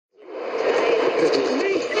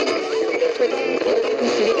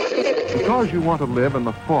Because you want to live in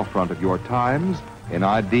the forefront of your times, in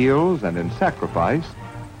ideals and in sacrifice,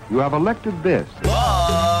 you have elected this.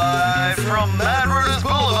 Live from Mad Runners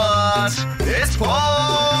Boulevard, it's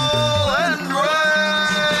Paul and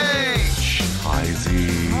Rach. Hi, Z.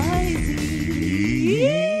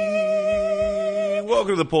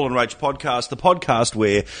 Welcome to the Paul and Rach podcast, the podcast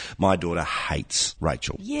where my daughter hates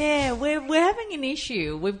Rachel. Yeah, we're having an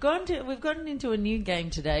issue. We've gotten into a new game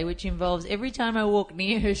today, which involves every time I walk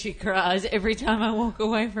near her, she cries. Every time I walk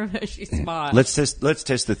away from her, she smiles. Let's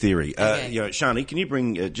test the theory. Okay. Shani, can you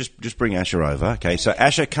bring just bring Asha over? Okay, so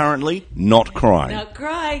Asha currently not crying. Not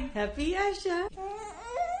crying. Happy Asha.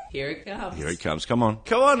 Here it comes. Here it comes. Come on,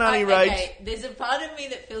 honey, Rach. Okay, there's a part of me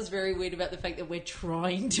that feels very weird about the fact that we're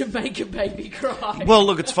trying to make a baby cry. Well,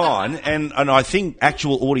 look, it's fine, and I think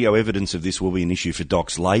actual audio evidence of this will be an issue for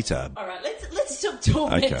docs later. All right, let's stop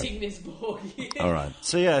tormenting this boy. All right,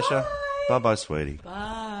 see you, Asha. Bye, sweetie.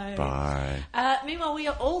 Bye. Bye. Meanwhile, we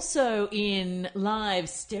are also in live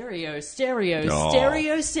stereo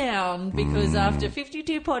Oh. sound, because after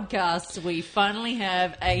 52 podcasts, we finally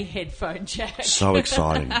have a headphone jack. So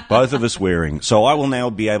exciting. Both of us wearing. So I will now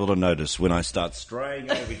be able to notice when I start straying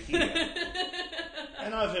over here.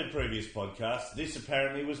 And I've heard previous podcasts, this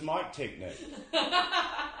apparently was mic technique.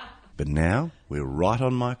 But now we're right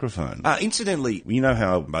on microphone. Incidentally, you know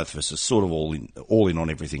how both of us are sort of all in on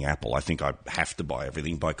everything Apple. I think I have to buy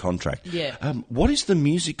everything by contract. Yeah. What is the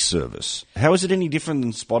music service? How is it any different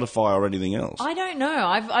than Spotify or anything else? I don't know.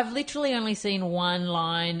 I've literally only seen one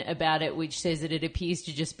line about it, which says that it appears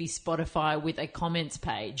to just be Spotify with a comments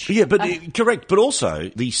page. Yeah, but correct. But also,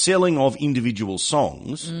 the selling of individual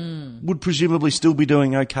songs would presumably still be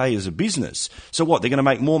doing okay as a business. So what? They're going to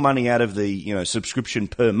make more money out of the subscription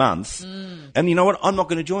per month. And you know what? I'm not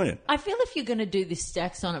going to join it. I feel if you're going to do this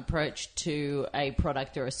stacks on approach to a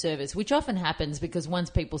product or a service, which often happens because once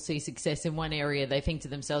people see success in one area, they think to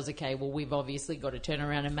themselves, okay, well, we've obviously got to turn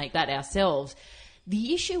around and make that ourselves.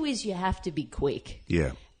 The issue is you have to be quick.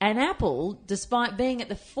 Yeah. And Apple, despite being at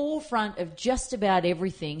the forefront of just about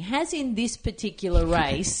everything, has in this particular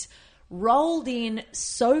race rolled in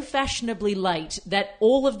so fashionably late that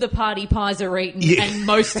all of the party pies are eaten and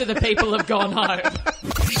most of the people have gone home.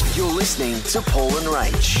 You're listening to Paul and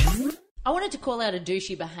Rach. I wanted to call out a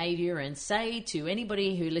douchey behaviour and say to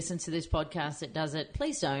anybody who listens to this podcast that does it,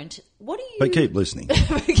 please don't. What do you... But keep listening.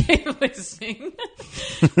 Keep listening.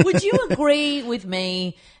 Would you agree with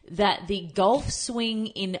me that the golf swing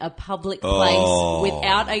in a public place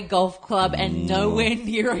without a golf club and nowhere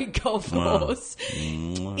near a golf course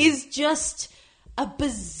is just a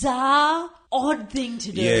bizarre, odd thing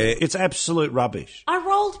to do? Yeah, it's absolute rubbish. I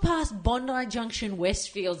rolled past Bondi Junction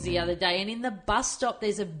Westfields the other day, and in the bus stop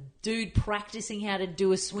there's a dude practicing how to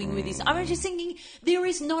do a swing with his... I was just thinking, there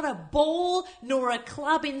is not a ball nor a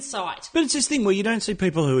club in sight. But it's this thing where you don't see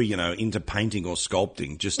people who are, into painting or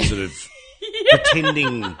sculpting, just sort of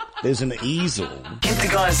pretending there's an easel. Hit the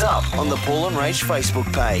guys up on the Paul and Rach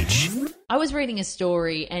Facebook page. I was reading a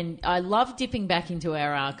story, and I love dipping back into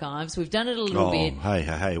our archives. We've done it a little bit.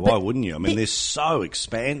 Hey, why wouldn't you? I mean, they're so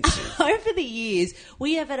expansive. Over the years,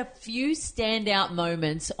 we have had a few standout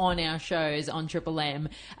moments on our shows on Triple M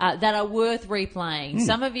that are worth replaying.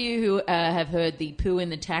 Some of you who have heard the poo in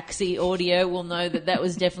the taxi audio will know that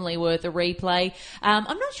was definitely worth a replay. I'm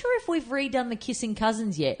not sure if we've redone the Kissing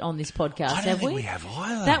Cousins yet on this podcast, I don't think we have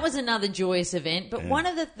either. That was another joyous event. But one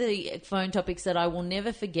of the phone topics that I will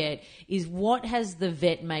never forget is, what has the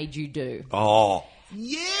vet made you do? Oh,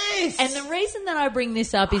 yes! And the reason that I bring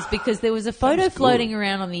this up is because there was a photo floating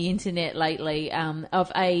around on the internet lately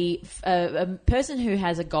of a person who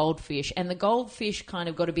has a goldfish, and the goldfish kind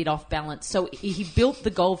of got a bit off balance. So he built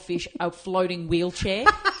the goldfish a floating wheelchair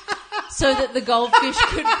so that the goldfish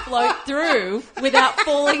could float through without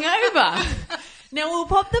falling over. Now, we'll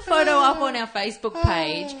pop the photo up on our Facebook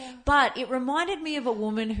page, but it reminded me of a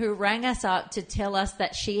woman who rang us up to tell us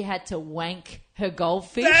that she had to wank her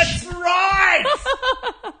goldfish. That's right!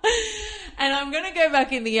 And I'm going to go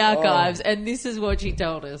back in the archives, and this is what she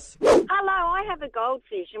told us. Hello, I have a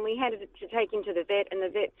goldfish, and we had to take him to the vet, and the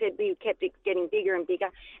vet said we kept it getting bigger and bigger,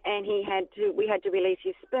 and we had to release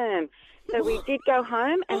his sperm. So we did go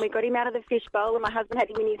home, and we got him out of the fish bowl, and my husband had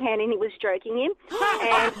him in his hand, and he was stroking him.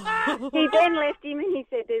 And he then left him, and he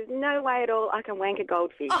said, "There's no way at all I can wank a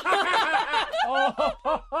goldfish."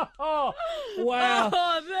 Wow.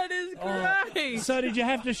 Oh, that is great. So did you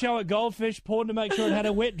have to show it goldfish porn to make sure it had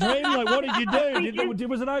a wet dream? Like, what did you do?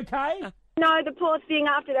 Was it okay? No, the poor thing,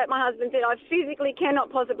 after that, my husband said, I physically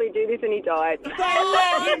cannot possibly do this, and he died. They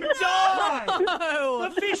let him die!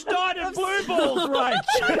 The fish died of blue balls,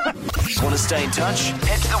 Rach. Want to stay in touch?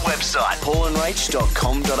 Head to the website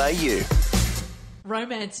paulandrach.com.au.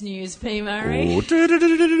 Romance news, P. Murray.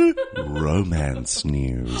 Romance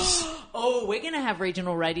news. Oh, we're going to have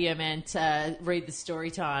Regional Radio Man read the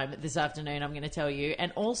story time this afternoon, I'm going to tell you.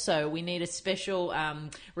 And also, we need a special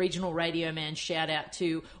Regional Radio Man shout-out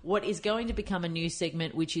to what is going to become a new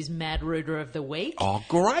segment, which is Mad Rooter of the Week. Oh,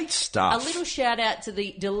 great stuff. A little shout-out to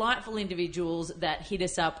the delightful individuals that hit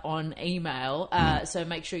us up on email. So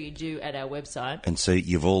make sure you do at our website. And see,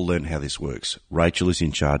 you've all learned how this works. Rachel is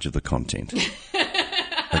in charge of the content.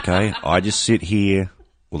 Okay? I just sit here.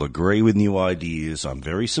 Will agree with new ideas. I'm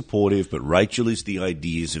very supportive, but Rachel is the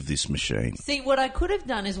ideas of this machine. See, what I could have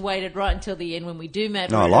done is waited right until the end when we do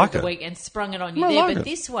Mad No, I Rooter like of the it. Week and sprung it on you I there. like But it.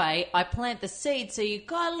 this way, I plant the seed so you've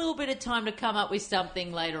got a little bit of time to come up with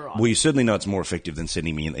something later on. Well, you certainly know it's more effective than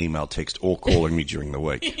sending me an email, text, or calling me during the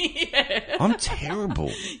week. I'm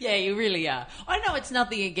terrible. Yeah, you really are. I know it's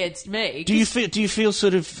nothing against me. Do you feel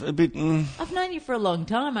sort of a bit? I've known you for a long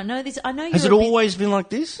time. I know this. I know you're Has it always been like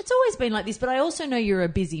this? It's always been like this, but I also know you're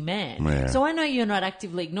a busy man. Yeah. So I know you're not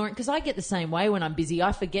actively ignoring, because I get the same way when I'm busy.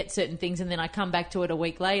 I forget certain things and then I come back to it a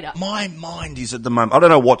week later. My mind is at the moment. I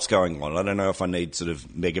don't know what's going on. I don't know if I need sort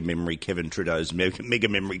of mega memory, Kevin Trudeau's mega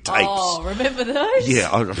memory tapes. Oh, remember those?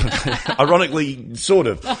 Yeah, ironically, sort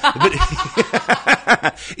of. But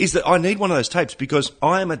is that I need one of those tapes because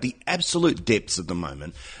I am at the absolute depths at the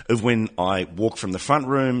moment of when I walk from the front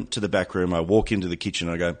room to the back room, I walk into the kitchen,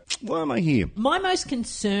 I go, why am I here? My most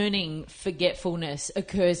concerning forgetfulness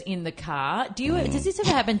occurs in the car. Does this ever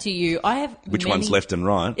happen to you? I have Which many- one's left and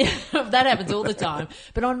right? That happens all the time.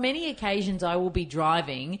 But on many occasions, I will be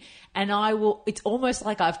driving and it's almost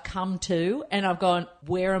like I've come to and I've gone,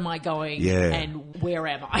 where am I going? Yeah. And where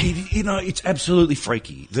am I? It's absolutely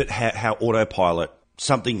freaky that how autopilot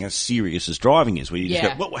something as serious as driving is, where you just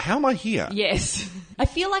Yeah. go, well, how am I here? Yes. I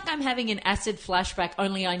feel like I'm having an acid flashback,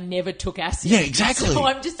 only I never took acid. Yeah, exactly. So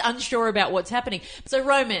I'm just unsure about what's happening. So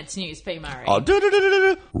romance news, P. Murray.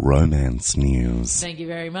 Romance news. Thank you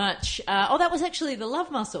very much. That was actually the love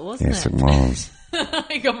muscle, wasn't Yes, it? it was.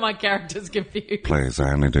 I got my characters confused. Please,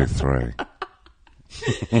 I only do 3.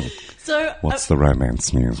 So, What's the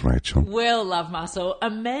romance news, Rachel? well, love muscle, a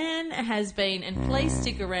man has been, and please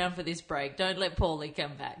stick around for this break. Don't let Paulie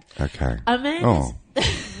come back. Okay. A man Oh.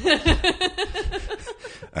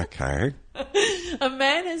 Okay. A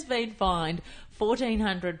man has been fined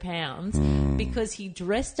 £1,400 because he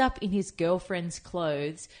dressed up in his girlfriend's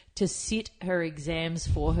clothes to sit her exams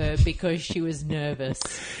for her because she was nervous.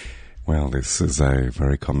 Well, this is a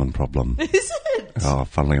very common problem. Is it? Oh,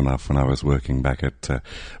 funnily enough, when I was working back at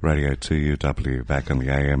Radio 2UW back on the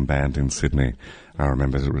AM band in Sydney, I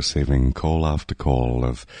remember receiving call after call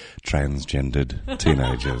of transgendered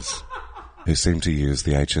teenagers who seemed to use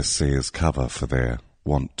the HSC as cover for their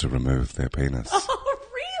want to remove their penis. Oh,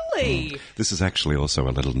 really? This is actually also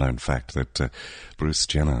a little-known fact that Bruce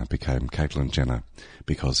Jenner became Caitlyn Jenner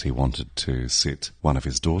because he wanted to sit one of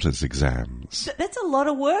his daughter's exams. That's a lot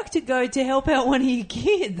of work to go to help out one of your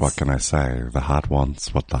kids. What can I say? The heart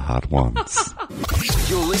wants what the heart wants.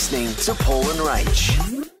 You're listening to Paul and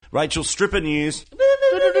Rach. Rachel, stripper news.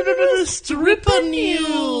 Stripper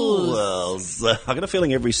news. Well, I got a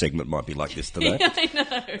feeling every segment might be like this today. I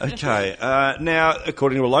know. Okay, now,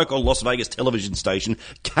 according to a local Las Vegas television station,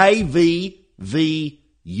 KVVU,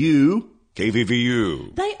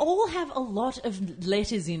 They all have a lot of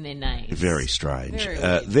letters in their names. very strange. Very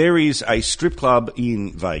weird. There is a strip club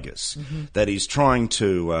in Vegas that is trying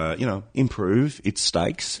to, improve its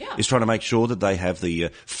stakes. Yeah. Is trying to make sure that they have the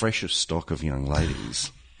freshest stock of young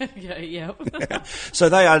ladies. Yeah. So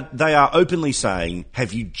they are openly saying,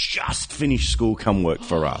 have you just finished school, come work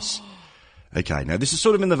for us? Okay, now this is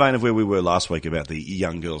sort of in the vein of where we were last week about the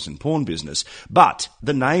young girls in porn business. But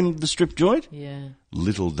the name of the strip joint? Yeah.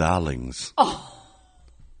 Little Darlings. Oh.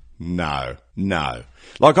 No.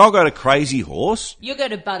 Like I'll go to Crazy Horse, You'll go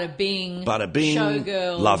to Bada Bing, Showgirls,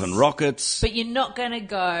 Showgirls, Love and Rockets. but you're not going to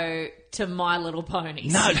go to My Little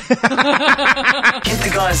Ponies. No. Hit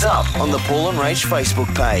the guys up on the Paul and Rach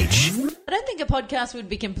Facebook page. I don't think a podcast would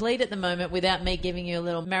be complete at the moment without me giving you a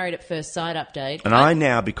little Married at First Sight update. And I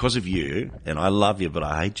now, because of you, and I love you, but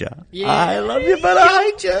I hate you. Yeah. I love you, but I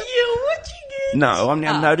hate you. Yeah, what you get? No, I'm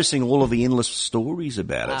now noticing all of the endless stories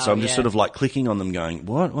about it. So I'm just yeah. sort of like clicking on them going,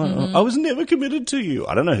 what? I was never committed to you.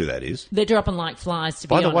 I don't know who that is. They're dropping like flies, to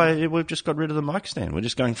be By the honest. way, we've just got rid of the mic stand. We're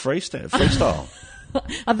just going freestyle.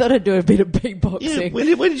 I thought I'd do a bit of beatboxing. Yeah,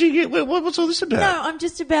 where did you get... What's all this about? No, I'm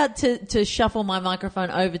just about to shuffle my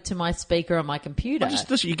microphone over to my speaker on my computer.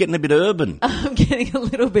 You're getting a bit urban. I'm getting a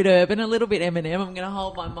little bit urban, a little bit Eminem. I'm going to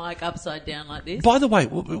hold my mic upside down like this. By the way,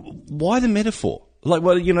 why the metaphor? Like,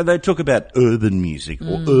 well, they talk about urban music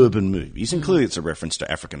or urban movies, and clearly it's a reference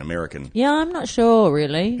to African American. Yeah, I'm not sure,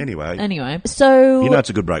 really. Anyway. So... it's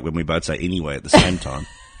a good break when we both say anyway at the same time.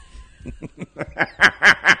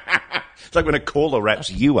 It's like when a caller wraps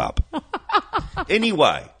you up.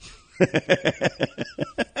 Anyway.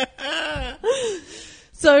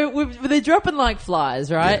 So they're dropping like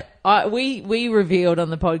flies, right? Yeah. We revealed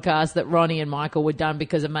on the podcast that Ronnie and Michael were done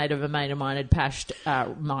because a mate of mine had pashed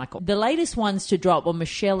Michael. The latest ones to drop were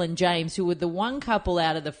Michelle and James, who were the one couple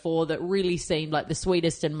out of the four that really seemed like the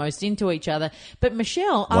sweetest and most into each other. But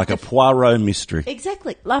Michelle... Like a Poirot mystery.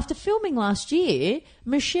 Exactly. After filming last year,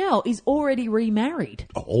 Michelle is already remarried.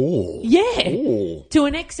 Oh. Yeah. Oh. To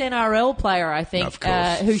an ex-NRL player, I think, Of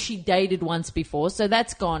course. who she dated once before. So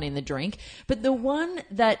that's gone in the drink. But the one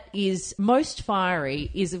that is most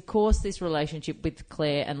fiery is, of course, this relationship with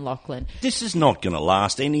Claire and Lachlan. This is not going to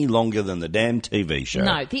last any longer than the damn TV show.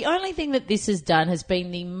 No, the only thing that this has done has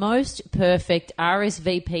been the most perfect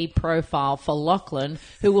RSVP profile for Lachlan,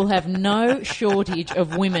 who will have no shortage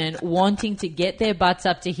of women wanting to get their butts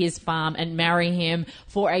up to his farm and marry him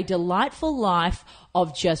for a delightful life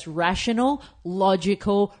of just rational,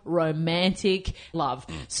 logical, romantic love.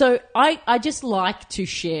 So I just like to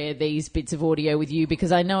share these bits of audio with you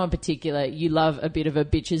because I know in particular you love a bit of a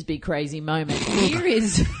bitches be crazy moment. Here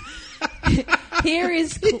is...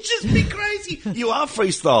 Just be crazy. You are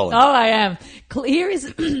freestyling. Oh, I am. Here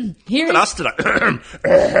is... Look at us today.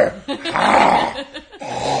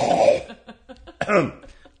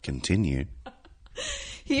 Continue.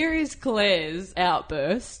 Here is Claire's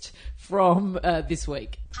outburst from this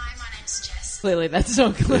week. Hi, my name's Jess. Clearly, that's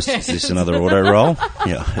not Claire. Is this another auto roll?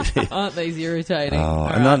 Yeah. Aren't these irritating? Oh, All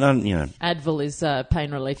and right. no, Advil is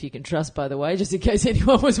pain relief you can trust, by the way, just in case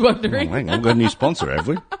anyone was wondering. hang on, we've got a new sponsor, have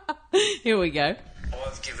we? Here we go.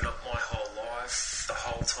 I've given up my whole life. The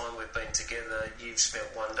whole time we've been together, you've spent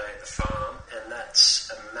one day at the farm, and that's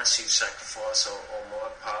a massive sacrifice on my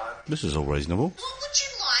part. This is all reasonable. What would you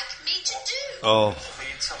like me to do? Oh,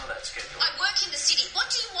 Cleared some of that schedule. I work in the city. What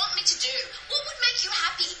do you want me to do? What would make you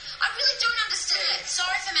happy? I really don't understand.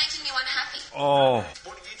 Sorry for making you unhappy. oh.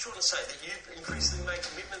 What are you trying to say? That you've increasingly made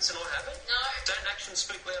commitments and I haven't? No. Don't actions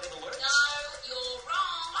speak louder than words? No, you're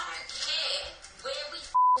wrong. I don't care where we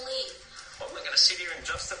live. I'm not going to sit here and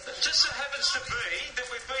justify it. Just so happens to be that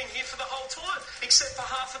we've been here for the whole time, except for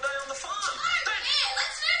half a day on the farm. I don't care.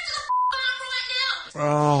 Let's move to the farm right now.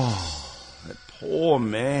 Oh, that poor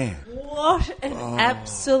man. What an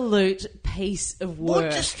absolute piece of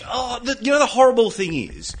work. The horrible thing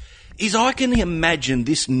is I can imagine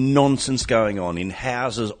this nonsense going on in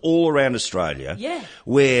houses all around Australia. Yeah.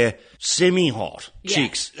 Where semi-hot Yeah.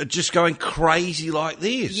 chicks are just going crazy like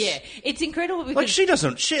this. Yeah, it's incredible because... Like she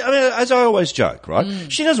doesn't, as I always joke, right?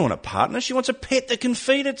 She doesn't want a partner. She wants a pet that can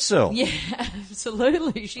feed itself. Yeah,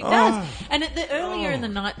 absolutely, she does. And earlier in the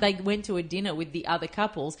night, they went to a dinner with the other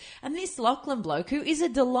couples, and this Lachlan bloke, who is a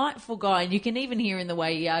delightful guy, and you can even hear in the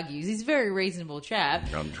way he argues, he's a very reasonable chap.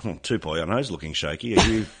 2.0's looking shaky. Are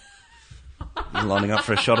you lining up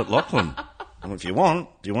for a shot at Lachlan? Well, if you want,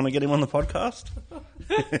 do you want to get him on the podcast?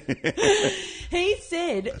 He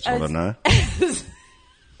said... That's what I know.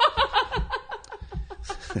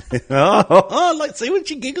 Like, see when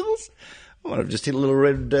she giggles? I might have just hit a little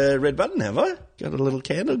red button, have I? Got a little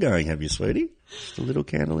candle going, have you, sweetie? Just a little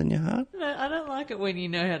candle in your heart? I don't like it when you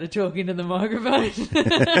know how to talk into the microphone.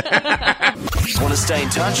 Want to stay in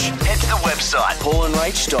touch? Head to the website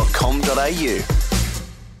paulandrach.com.au.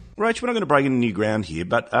 Rach, we're not going to break any new ground here,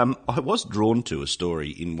 but I was drawn to a story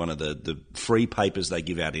in one of the free papers they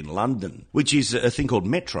give out in London, which is a thing called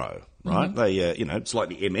Metro, right? Mm-hmm. They, it's like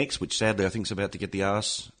the MX, which sadly I think is about to get the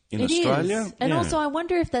arse in It Australia. is. And Yeah. also, I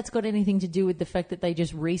wonder if that's got anything to do with the fact that they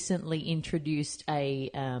just recently introduced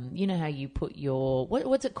a, you know how you put your,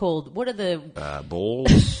 what's it called? What are the...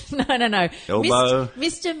 balls, no. elbow.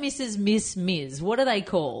 Mr., Mrs., Miss, Ms. What are they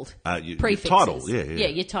called? Your Prefixes. title, yeah. Yeah,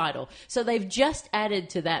 your title. So they've just added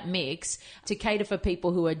to that mix to cater for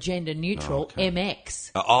people who are gender neutral,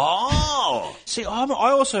 MX. See, I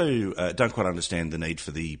also don't quite understand the need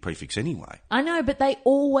for the prefix anyway. I know, but they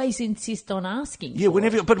always insist on asking. Yeah, for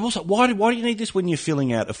whenever. it. But also, why do you need this when you're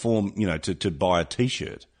filling out a form? to buy a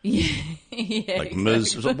T-shirt. Yeah, Like exactly.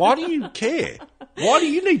 Ms. Why do you care? Why do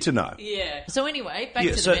you need to know? Yeah. So anyway, back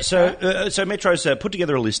to So, the Metro. so Metro's put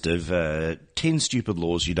together a list of 10 stupid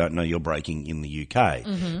laws you don't know you're breaking in the UK.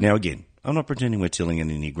 Mm-hmm. Now, again, I'm not pretending we're tilling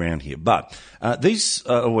any ground here, but these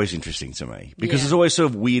are always interesting to me because there's always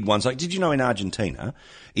sort of weird ones. Like, did you know in Argentina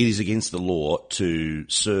it is against the law to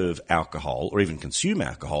serve alcohol or even consume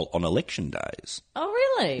alcohol on election days? Oh,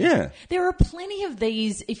 really? Yeah. There are plenty of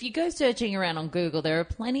these. If you go searching around on Google, there are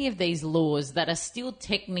plenty of these laws that are still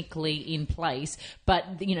technically in place, but,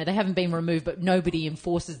 you know, they haven't been removed, but nobody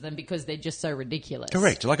enforces them because they're just so ridiculous.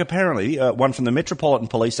 Correct. Like apparently one from the Metropolitan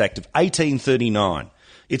Police Act of 1839.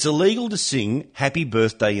 It's illegal to sing Happy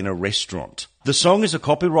Birthday in a restaurant. The song is a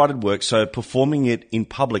copyrighted work, so performing it in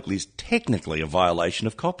public is technically a violation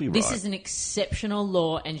of copyright. This is an exceptional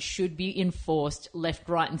law and should be enforced left,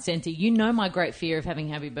 right and centre. You know my great fear of having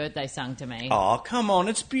Happy Birthday sung to me. Oh, come on.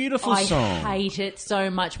 It's a beautiful song. I hate it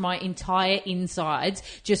so much. My entire insides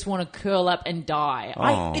just want to curl up and die.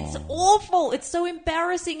 It's awful. It's so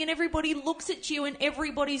embarrassing and everybody looks at you and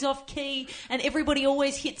everybody's off key and everybody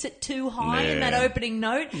always hits it too high in that opening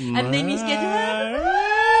note and then you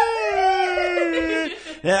get...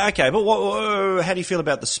 Yeah, okay, but how do you feel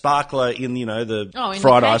about the sparkler in, you know, the in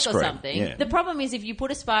fried the cake ice cream? Or something. Yeah. The problem is if you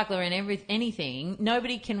put a sparkler in anything,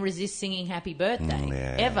 nobody can resist singing Happy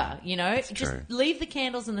Birthday, ever, you know? Just true. leave the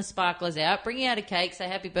candles and the sparklers out, bring out a cake, say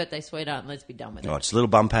Happy Birthday, sweetheart, and let's be done with it. Oh, it's a little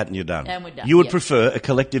bum pat and you're done. And we're done, You would yep. prefer a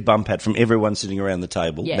collective bum pat from everyone sitting around the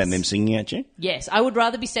table Yes. than them singing at you? Yes, I would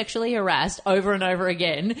rather be sexually harassed over and over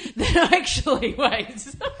again than actually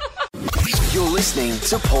wait. You're listening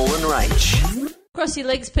to Paul and Rach. Cross your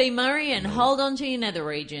legs, P. Murray, and hold on to your nether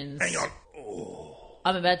regions. Hang on.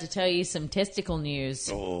 I'm about to tell you some testicle news.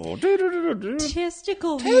 Oh.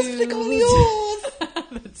 Testicle news.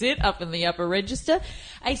 That's it, up in the upper register.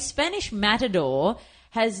 A Spanish matador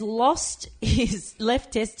has lost his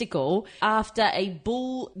left testicle after a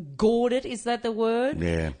bull gored it, is that the word?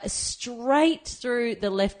 Yeah. Straight through the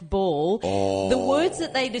left ball. Oh. The words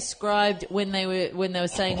that they described when they were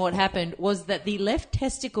saying what happened was that the left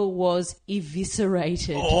testicle was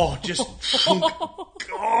eviscerated. Oh, just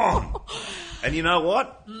gone. And you know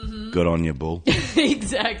what? Mm-hmm. Good on you, bull.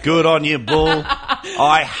 Exactly. Good on you, bull.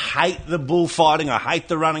 I hate the bullfighting. I hate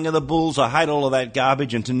the running of the bulls. I hate all of that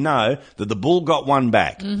garbage. And to know that the bull got one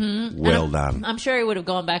back, well done. I'm sure he would have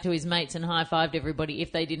gone back to his mates and high-fived everybody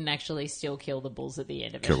if they didn't actually still kill the bulls at the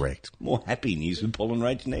end of it. Correct. More happy news with Paul and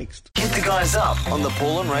Rach next. Hit the guys up on the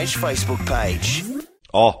Paul and Rach Facebook page.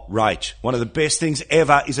 Oh, Rach, one of the best things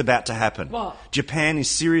ever is about to happen. What? Japan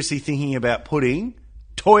is seriously thinking about putting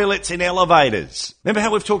toilets in elevators. Remember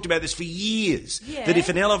how we've talked about this for years? Yeah. That if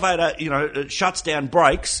an elevator, shuts down,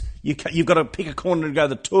 breaks, you've got to pick a corner to go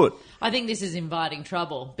to the toilet. I think this is inviting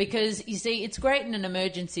trouble because, you see, it's great in an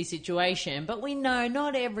emergency situation, but we know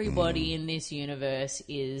not everybody in this universe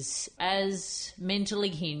is as mentally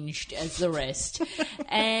hinged as the rest.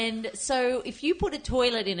 And so if you put a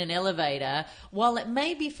toilet in an elevator, while it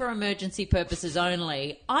may be for emergency purposes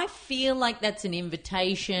only, I feel like that's an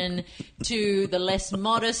invitation to the less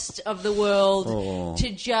modest of the world to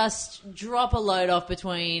just drop a load off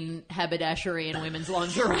between haberdashery and women's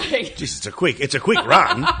lingerie. Just it's a quick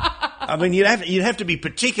run. I mean, you'd have to be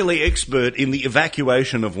particularly expert in the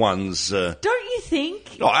evacuation of one's... Don't you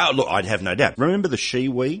think? Oh, look, I'd have no doubt. Remember the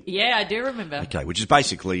she-wee? Yeah, I do remember. Okay, which is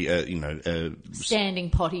basically, standing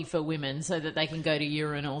potty for women so that they can go to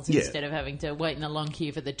urinals instead of having to wait in a long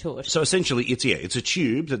queue for the toilet. So essentially, it's a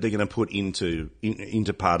tube that they're going to put into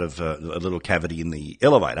part of a little cavity in the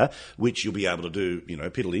elevator, which you'll be able to do,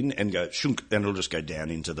 piddle in and go shunk, and it'll just go down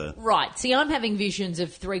into the... Right. See, I'm having visions of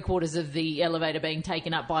 3/4 of the elevator being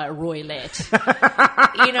taken up by a roilette.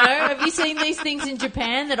 Have you seen these things in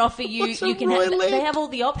Japan that offer you? They have all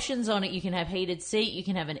the options on it. You can have heated seat, you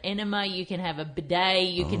can have an enema, you can have a bidet,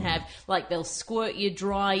 you can have they'll squirt you,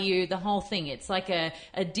 dry you, the whole thing. It's like a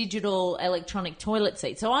digital electronic toilet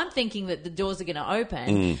seat. So I'm thinking that the doors are going to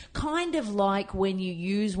open, kind of like when you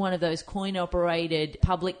use one of those coin-operated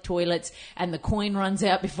public toilets and the coin runs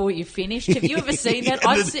out before you've finished. Have you ever seen that?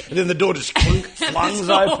 and then the door just flungs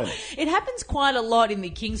open. It happens quite a lot in the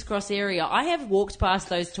King's Cross area. I have walked past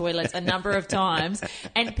those toilets a number of times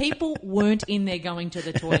and people weren't in there going to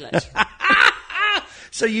the toilet.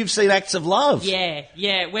 So you've seen acts of love.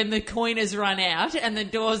 Yeah. When the coin has run out and the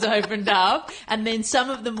doors opened up, and then some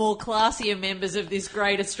of the more classier members of this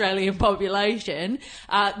great Australian population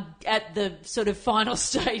are at the sort of final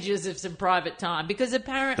stages of some private time, because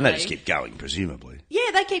apparently... And they just keep going, presumably.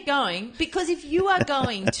 Yeah, they keep going, because if you are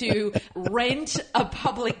going to rent a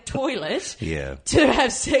public toilet to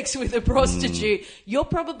have sex with a prostitute, you're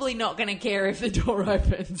probably not going to care if the door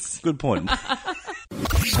opens. Good point.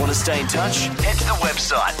 Want to stay in touch? Head to the website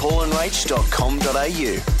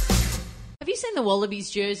paulandrach.com.au. Have you seen the Wallabies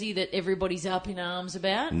jersey that everybody's up in arms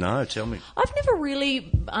about? No, tell me. I've never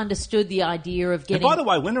really understood the idea of And getting... by the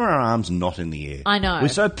way, when are our arms not in the air? I know. We're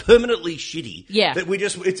so permanently shitty Yeah. that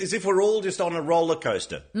it's as if we're all just on a roller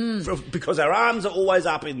coaster because our arms are always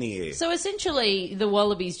up in the air. So essentially, the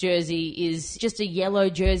Wallabies jersey is just a yellow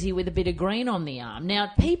jersey with a bit of green on the arm.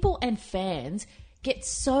 Now, people and fans get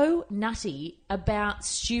so nutty about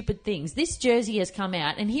stupid things. This jersey has come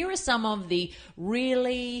out, and here are some of the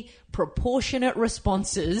really proportionate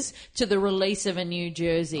responses to the release of a new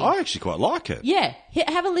jersey. I actually quite like it. Yeah.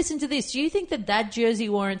 Have a listen to this. Do you think that jersey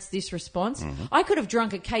warrants this response? I could have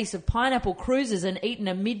drunk a case of Pineapple Cruises and eaten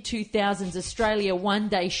a mid-2000s Australia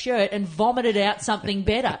one-day shirt and vomited out something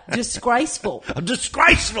better. Disgraceful.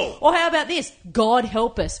 Disgraceful! Or how about this? God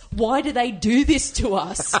help us. Why do they do this to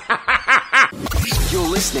us? You're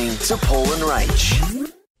listening to Paul and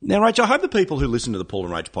Rach. Now, Rach, I hope the people who listen to the Paul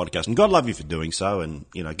and Rach podcast, and God love you for doing so, and,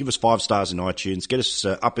 give us 5 stars in iTunes, get us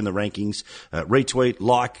up in the rankings, retweet,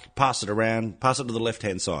 like, pass it around, pass it to the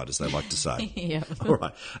left-hand side, as they like to say. Yeah. All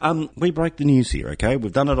right. We break the news here, okay?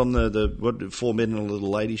 We've done it on the 4 Men and a Little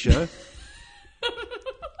Lady show.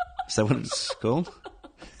 Is that what it's called?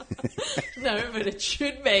 No, but it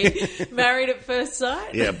should be. Married at First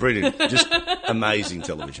Sight? Yeah, brilliant. Just amazing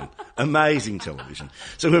television. Amazing television.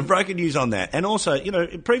 So we've broken news on that. And also,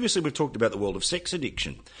 previously we've talked about the world of sex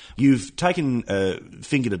addiction. You've taken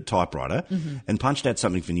fingered a typewriter and punched out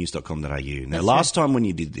something for news.com.au. Now, last time when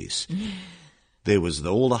you did this, there was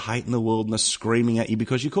all the hate in the world and the screaming at you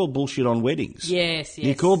because you called bullshit on weddings. Yes.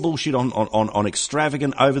 You called bullshit on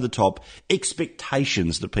extravagant, over-the-top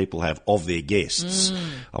expectations that people have of their guests.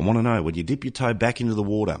 I want to know, when you dip your toe back into the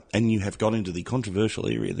water and you have got into the controversial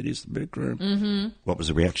area that is the bedroom, what was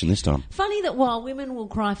the reaction this time? Funny that while women will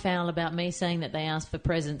cry foul about me saying that they asked for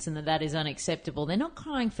presents and that is unacceptable, they're not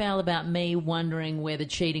crying foul about me wondering whether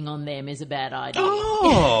cheating on them is a bad idea.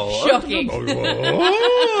 Oh! Shocking.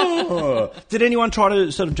 Did anyone try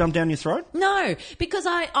to sort of jump down your throat? No, because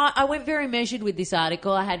I went very measured with this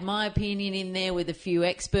article. I had my opinion in there with a few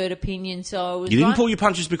expert opinions, so I was... You didn't pull your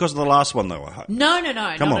punches because of the last one, though, I hope. No,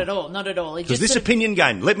 Come not on. at all, not at all. Because this opinion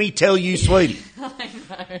game, let me tell you, sweetie, I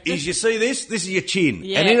know. is you see this? This is your chin.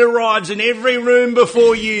 Yeah. And it arrives in every room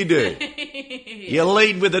before you do. You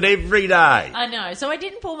lead with it every day. I know. So I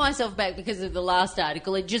didn't pull myself back because of the last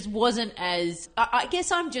article. It just wasn't as... I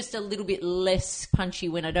guess I'm just a little bit less punchy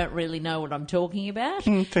when I don't really know what I'm talking about.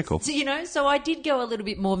 Fickle. So, so I did go a little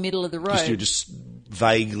bit more middle of the road. Just you're just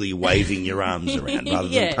vaguely waving your arms around rather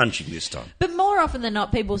than punching this time. But more often than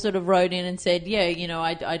not, people sort of wrote in and said, yeah,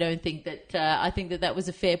 I don't think that... I think that was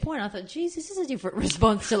a fair point. I thought, geez, this is a different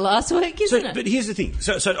response to last week, isn't it? But here's the thing.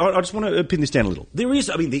 So I just want to pin this down a little. There is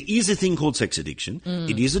a thing called sex addiction.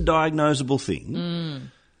 It is a diagnosable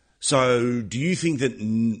thing. So do you think that,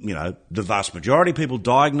 the vast majority of people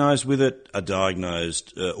diagnosed with it are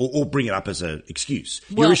diagnosed or bring it up as an excuse?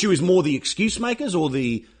 Your issue is more the excuse makers or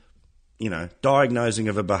the, diagnosing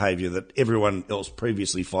of a behaviour that everyone else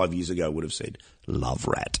previously 5 years ago would have said, love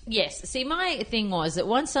rat. Yes. See, my thing was that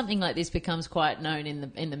once something like this becomes quite known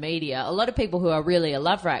in the media, a lot of people who are really a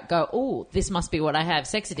love rat go, oh, this must be what I have,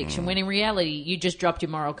 sex addiction, when in reality you just dropped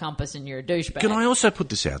your moral compass and you're a douchebag. Can I also put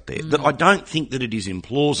this out there, that I don't think that it is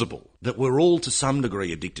implausible that we're all to some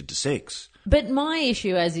degree addicted to sex. But my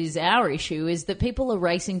issue, as is our issue, is that people are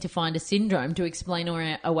racing to find a syndrome to explain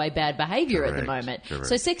away bad behaviour at the moment. Correct.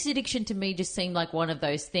 So sex addiction to me just seemed like one of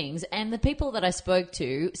those things. And the people that I spoke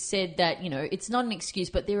to said that, it's not an excuse,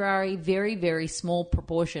 but there are a very, very small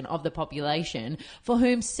proportion of the population for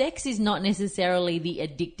whom sex is not necessarily the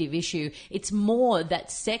addictive issue. It's more that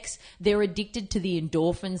sex, they're addicted to the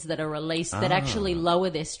endorphins that are released that actually lower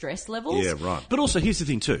their stress levels. Yeah, right. But also, here's the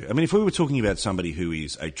thing too. I mean, if we were talking about somebody who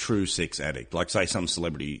is a true sex addict, like say some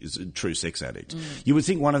celebrity is a true sex addict, you would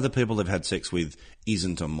think one of the people they've had sex with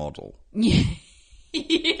isn't a model. Yeah.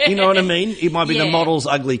 You know what I mean? It might be the model's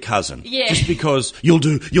ugly cousin. Yeah. Just because you'll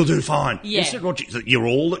do fine. Yeah.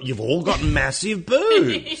 You've all got massive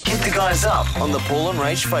boobs. Hit the guys up on the Paul and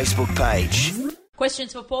Rach Facebook page.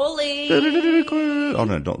 Questions for Paulie. Oh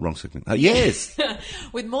no, not wrong segment. Yes.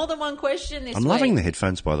 With more than one question this I'm week. loving the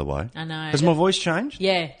headphones, by the way. I know. Has my voice changed?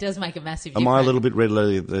 Yeah, it does make a massive Am difference. I a little bit red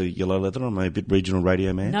leather, yellow leather? Am I a bit regional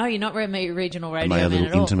radio man? No, you're not regional radio Am I a man little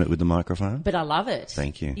at all. intimate with the microphone? But I love it.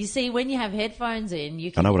 Thank you. You see, when you have headphones in, you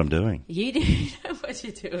I can... know what I'm doing. You do know what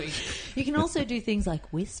you're doing. You can also do things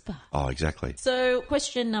like whisper. Oh, exactly. So,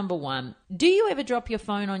 question number 1. Do you ever drop your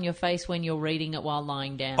phone on your face when you're reading it while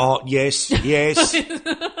lying down? Oh, yes.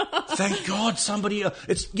 Thank God somebody...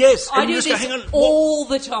 Yes. I and you do just go, this hang on, all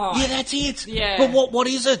the time. Yeah, that's it. Yeah. But what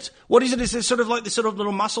is it? What is it? Is it sort of like this sort of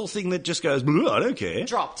little muscle thing that just goes, I don't care.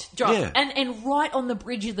 Dropped. Yeah. And right on the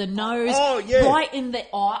bridge of the nose. Oh, yeah. Right in the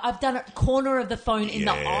eye. I've done it corner of the phone in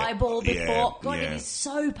the eyeball before. God, it is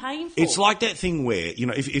so painful. It's like that thing where,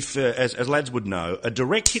 if as lads would know, a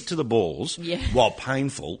direct hit to the balls, while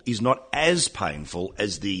painful, is not as painful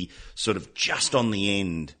as the sort of just on the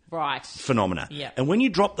end phenomena. Yeah. And when you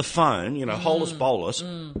drop the phone, holus bolus,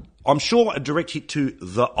 I'm sure a direct hit to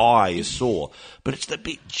the eye is sore, but it's the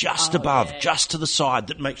bit just above, just to the side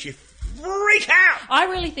that makes you freak out. I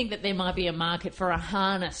really think that there might be a market for a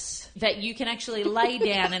harness that you can actually lay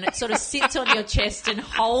down and it sort of sits on your chest and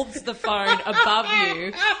holds the phone above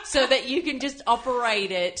you so that you can just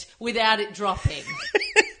operate it without it dropping.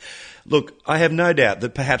 Look, I have no doubt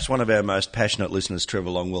that perhaps one of our most passionate listeners, Trevor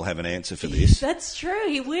Long, will have an answer for this. That's true,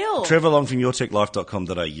 he will. Trevor Long from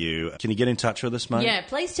yourtechlife.com.au. Can you get in touch with us, mate? Yeah,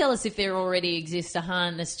 please tell us if there already exists a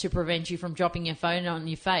harness to prevent you from dropping your phone on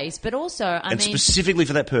your face, but also, specifically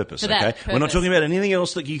for that purpose, for that We're not talking about anything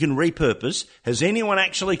else that you can repurpose. Has anyone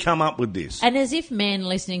actually come up with this? And as if men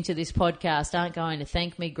listening to this podcast aren't going to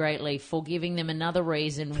thank me greatly for giving them another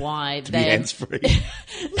reason why to be hands-free.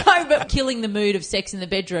 No, but killing the mood of sex in the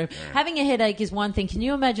bedroom. Having a headache is one thing. Can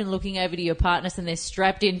you imagine looking over to your partners and they're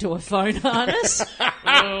strapped into a phone harness?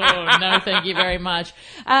 Oh, no, thank you very much.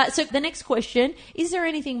 So the next question, is there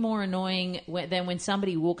anything more annoying than when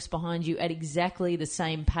somebody walks behind you at exactly the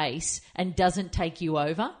same pace and doesn't take you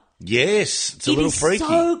over? Yes, it's a little freaky. It is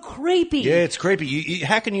so creepy. Yeah, it's creepy.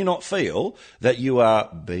 How can you not feel that you are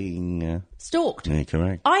being... stalked. Yeah,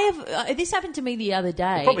 correct. I have. This happened to me the other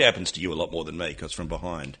day. It probably happens to you a lot more than me, because from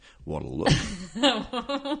behind, what a look.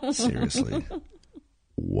 Seriously.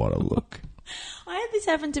 What a look. I had this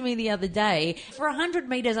happen to me the other day. For 100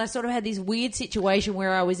 metres, I sort of had this weird situation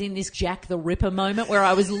where I was in this Jack the Ripper moment where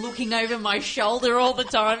I was looking over my shoulder all the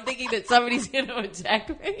time thinking that somebody's going to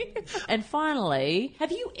attack me. And finally,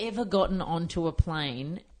 have you ever gotten onto a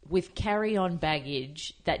plane with carry-on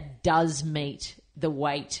baggage that does meet the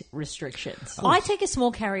weight restrictions? I take a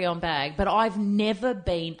small carry-on bag, but I've never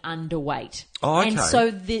been underweight. Oh, okay. And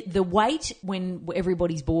so the weight when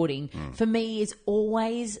everybody's boarding, for me, is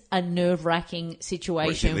always a nerve-wracking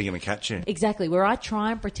situation. They're going to catch you. Exactly, where I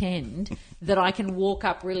try and pretend that I can walk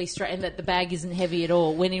up really straight and that the bag isn't heavy at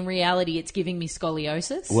all, when in reality it's giving me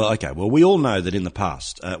scoliosis. Well, okay. Well, we all know that in the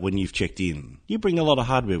past, when you've checked in, you bring a lot of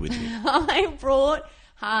hardware with you. I brought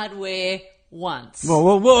hardware once.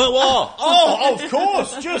 Oh, of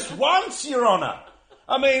course, just once, Your Honour.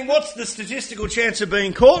 I mean, what's the statistical chance of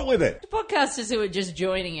being caught with it? Podcasters who are just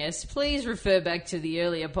joining us, please refer back to the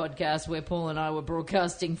earlier podcast where Paul and I were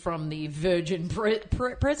broadcasting from the Virgin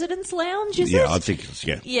President's Lounge, is it? Yeah, I think it's,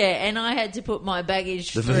 yeah. Yeah, and I had to put my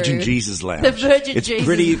baggage The through... Virgin Jesus Lounge. The Virgin it's Jesus... It's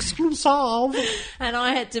pretty exclusive. And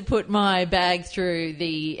I had to put my bag through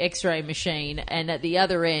the X-ray machine, and at the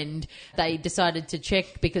other end, they decided to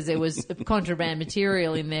check because there was contraband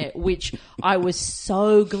material in there, which I was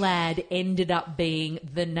so glad ended up being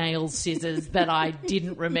the nail scissors that I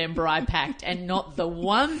didn't remember I packed, and not the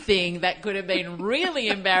one thing that could have been really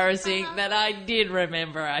embarrassing that I did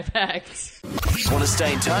remember I packed. Want to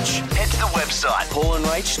stay in touch? Head to the website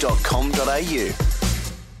paulandrach.com.au.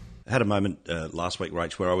 I had a moment last week,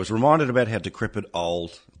 Rach, where I was reminded about how decrepit,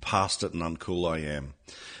 old, past it and uncool I am.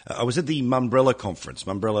 I was at the Mumbrella conference.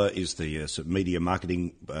 Mumbrella is the sort of media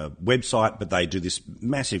marketing website, but they do this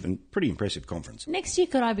massive and pretty impressive conference. Next year,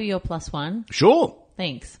 could I be your plus one? Sure.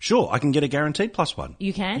 Thanks. Sure, I can get a guaranteed plus one.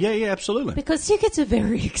 You can? Yeah, absolutely. Because tickets are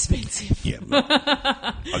very expensive. Yeah,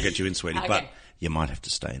 I'll get you in, sweetie, Okay. but you might have to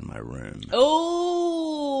stay in my room.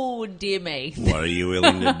 Oh, dear me. What are you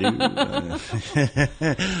willing to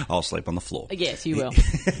do? I'll sleep on the floor. Yes, you will.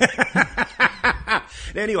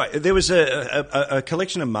 Anyway, there was a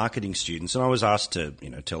collection of marketing students, and I was asked to,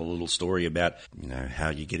 tell a little story about, how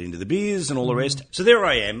you get into the biz and all the rest. So there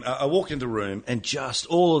I am. I walk into the room, and just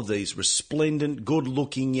all of these resplendent,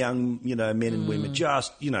 good-looking young, men and women.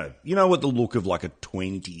 Just, you know what the look of like a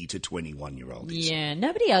 20 to 21-year-old is. Yeah,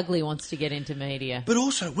 nobody ugly wants to get into media. But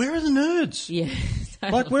also, where are the nerds? Yeah,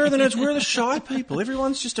 like where are the nerds? Where are the shy people?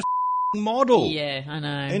 Everyone's just a model. Yeah, I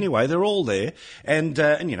know. Anyway, they're all there, and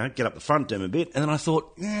get up the front, dim a bit, and then I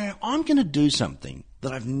thought, I'm going to do something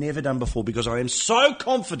that I've never done before because I am so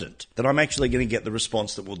confident that I'm actually going to get the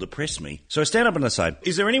response that will depress me. So I stand up and I say,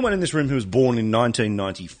 is there anyone in this room who was born in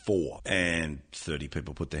 1994? And 30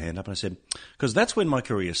 people put their hand up and I said, because that's when my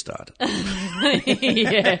career started.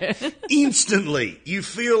 Yeah. Instantly, you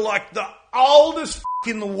feel like the oldest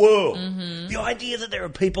in the world. The idea that there are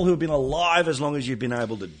people who have been alive as long as you've been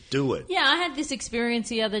able to do it. Yeah, I had this experience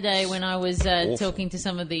the other day when I was talking to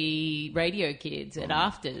some of the radio kids at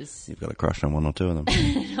Afters. You've got a crush on one or two of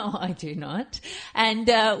them. No, I do not. And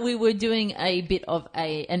we were doing a bit of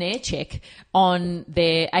an air check on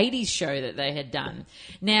their 80s show that they had done.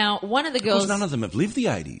 Now, one of the girls... Because none of them have lived the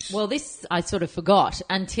 80s. Well, this I sort of forgot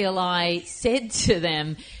until I said to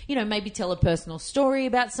them, you know, maybe tell a personal story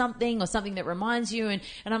about something or something that reminds you. And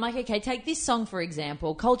I'm like, okay, take this song, for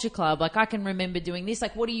example, Culture Club. Like, I can remember doing this.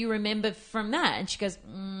 Like, what do you remember from that? And she goes,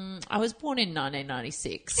 I was born in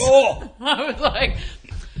 1996. Oh! I was like...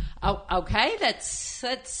 Oh, okay, that's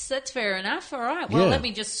fair enough. All right, well, Yeah. let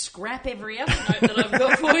me just scrap every other note that I've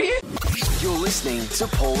got for you. You're listening to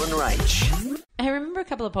Paul and Rach. I remember a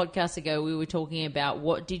couple of podcasts ago we were talking about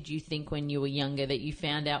what did you think when you were younger that you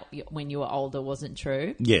found out when you were older wasn't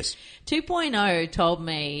true. Yes. 2.0 told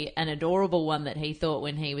me an adorable one that he thought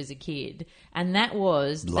when he was a kid, and that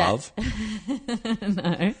was... Love?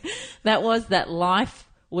 No. That was that life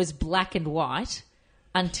was black and white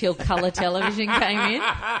until colour television came in.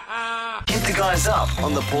 Hit the guys up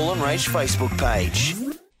on the Paul and Rach Facebook page.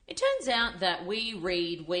 It turns out that we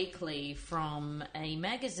read weekly from a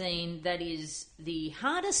magazine that is the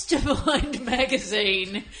hardest to find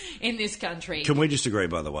magazine in this country. Can we just agree,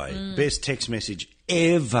 by the way? Best text message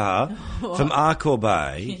ever from Arcor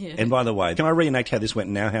Bay. Yeah. And by the way, can I reenact how this went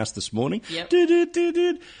in our house this morning? Yep.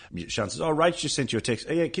 Sean says, oh, Rach just sent you a text.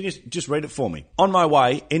 Oh, yeah, can you just read it for me? On my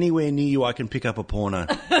way, anywhere near you I can pick up a porno.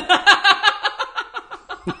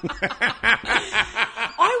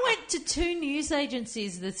 I went to 2 news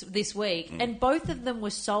agencies this week, and both of them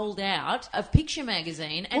were sold out of Picture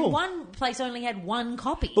magazine, and one place only had 1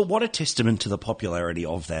 copy. But what a testament to the popularity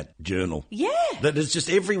of that journal. Yeah. That is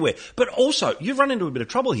just everywhere. But also, you've run into a bit of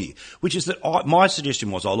trouble here, which is that my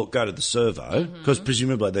suggestion was, look, go to the Servo, because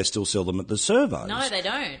presumably they still sell them at the Servos. No, they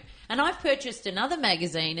don't. And I've purchased another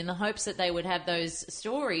magazine in the hopes that they would have those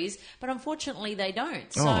stories, but unfortunately they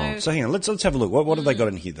don't. So, So hang on, let's have a look. What have they got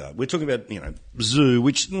in here, though? We're talking about, Zoo,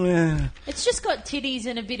 which... it's just got titties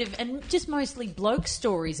and a bit of, and just mostly bloke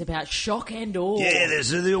stories about shock and awe. Yeah,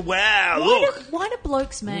 there's wow, look. Why do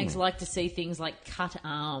blokes mags like to see things like cut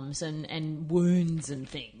arms and wounds and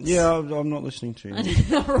things? Yeah, I'm not listening to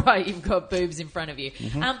you. Right, you've got boobs in front of you.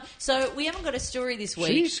 So we haven't got a story this week.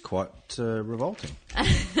 She's quite revolting.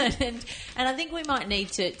 And I think we might need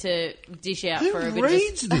to dish out for a bit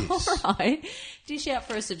reads of this? All right, dish out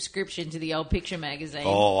for a subscription to the old Picture magazine.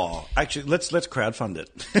 Oh, actually, let's crowdfund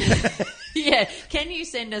it. Yeah, can you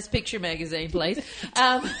send us Picture magazine, please?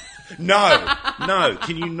 No,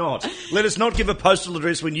 can you not? Let us not give a postal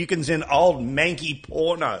address when you can send old manky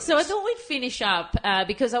porno. So I thought we'd finish up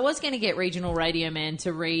because I was going to get Regional Radio Man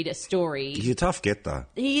to read a story. He's a tough get, though.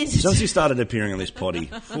 He is. Since he started appearing on this potty,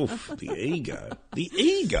 the ego. The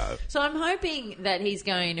ego. So I'm hoping that he's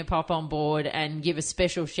going to pop on board and give a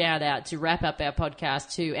special shout out to wrap up our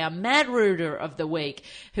podcast to our Mad Rooter of the week,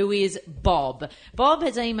 who is Bob. Bob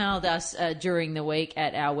has emailed us during the week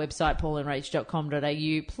at our website,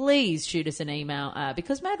 paulandrach.com.au. Please shoot us an email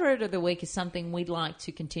because Mad Rooter of the week is something we'd like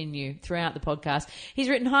to continue throughout the podcast. He's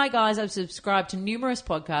written, "Hi guys, I've subscribed to numerous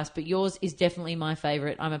podcasts, but yours is definitely my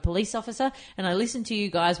favourite. I'm a police officer and I listen to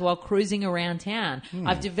you guys while cruising around town.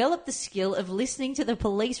 I've developed the skill of listening to the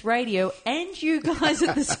police radio and you guys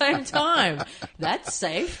at the same time. That's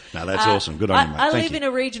safe. No, that's awesome. Good on you, mate. I Thank live you. in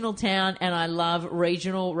a regional town and I love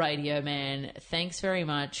Regional Radio Man. Thanks very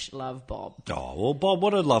much. Love, Bob." Oh, well, Bob,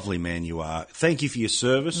 what a lovely man you are. Thank you for your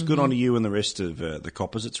service. Good on to you and the rest of the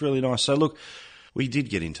coppers. It's really nice. So, look, we did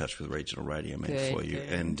get in touch with Regional Radio Man for you. Good.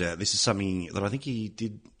 And this is something that I think he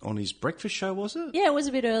did on his breakfast show, was it? Yeah, it was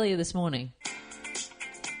a bit earlier this morning.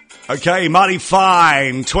 Okay, mighty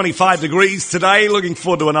fine. 25 degrees today. Looking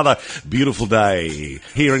forward to another beautiful day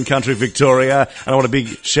here in country Victoria. And I want a big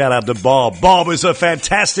shout out to Bob. Bob is a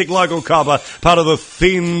fantastic local copper, part of the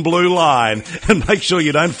thin blue line. And make sure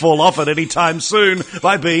you don't fall off it anytime soon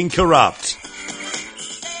by being corrupt.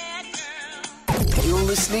 You're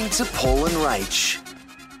listening to Paul and Rach.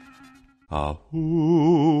 Ah,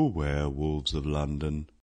 ooh, werewolves of London.